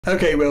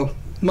Okay, Will,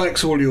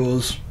 mic's all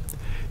yours.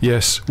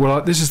 Yes,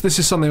 well, this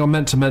is something I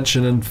meant to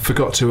mention and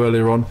forgot to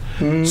earlier on,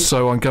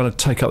 so I'm going to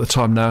take up the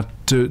time now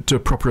to do a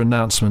proper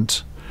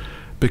announcement,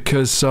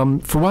 because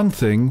for one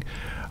thing,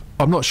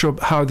 I'm not sure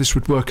how this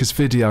would work as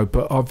video,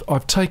 but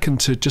I've taken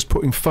to just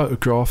putting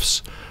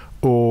photographs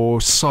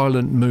or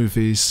silent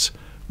movies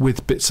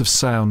with bits of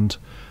sound,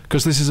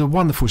 because this is a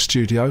wonderful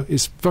studio.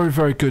 It's very,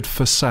 very good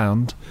for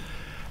sound.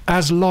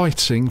 As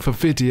lighting for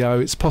video,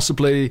 it's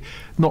possibly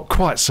not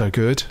quite so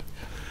good.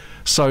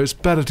 So it's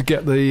better to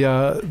get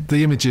the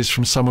images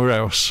from somewhere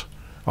else,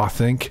 I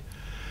think.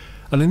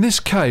 And in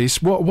this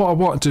case, what I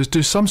want to do is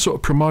do some sort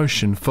of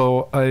promotion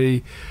for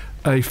a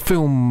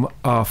film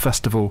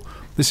festival.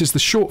 This is the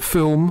short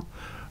film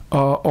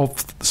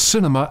of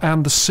cinema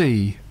and the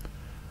sea.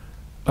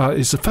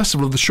 It's a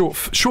festival of the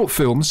short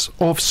films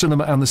of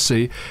cinema and the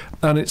sea,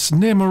 and it's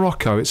near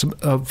Morocco. It's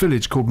a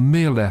village called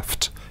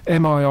Mirleft,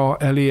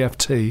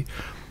 Mirleft,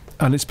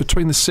 and it's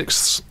between the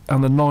 6th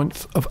and the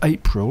 9th of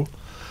April.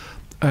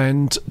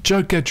 And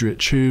Joe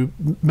Gedrich, who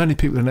many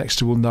people in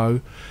Exeter will know,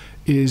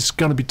 is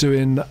going to be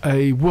doing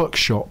a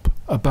workshop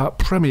about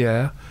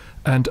Premiere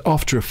and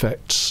After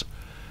Effects.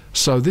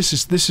 So this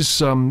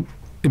is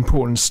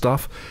important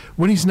stuff.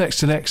 When he's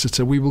next in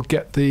Exeter, we will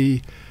get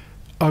the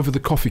over the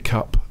coffee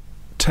cup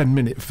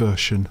 10-minute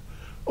version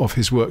of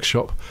his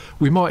workshop.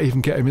 We might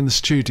even get him in the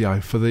studio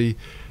for the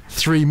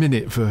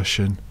 3-minute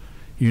version.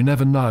 You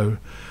never know.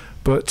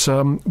 But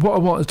what I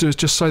want to do is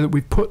just say that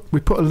we put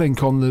a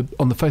link on the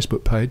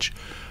Facebook page.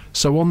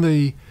 So on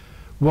the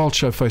Wild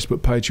Show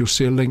Facebook page, you'll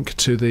see a link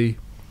to the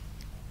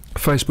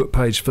Facebook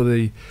page for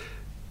the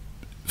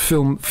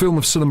film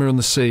of Cinema on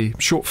the Sea,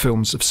 short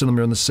films of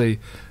Cinema on the Sea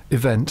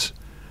event,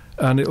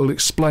 and it will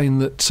explain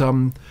that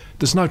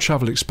there's no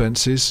travel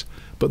expenses,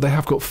 but they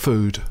have got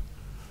food,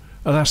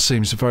 and that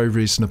seems a very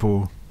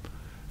reasonable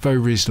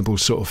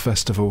sort of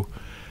festival.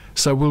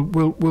 So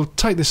we'll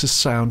take this as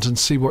sound and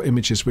see what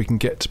images we can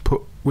get to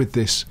put with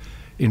this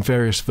in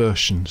various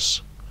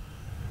versions.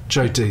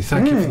 JD,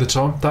 thank you for the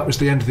time. That was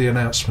the end of the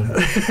announcement.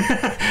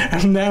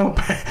 and now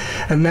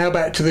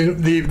back to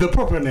the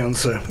proper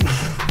announcer.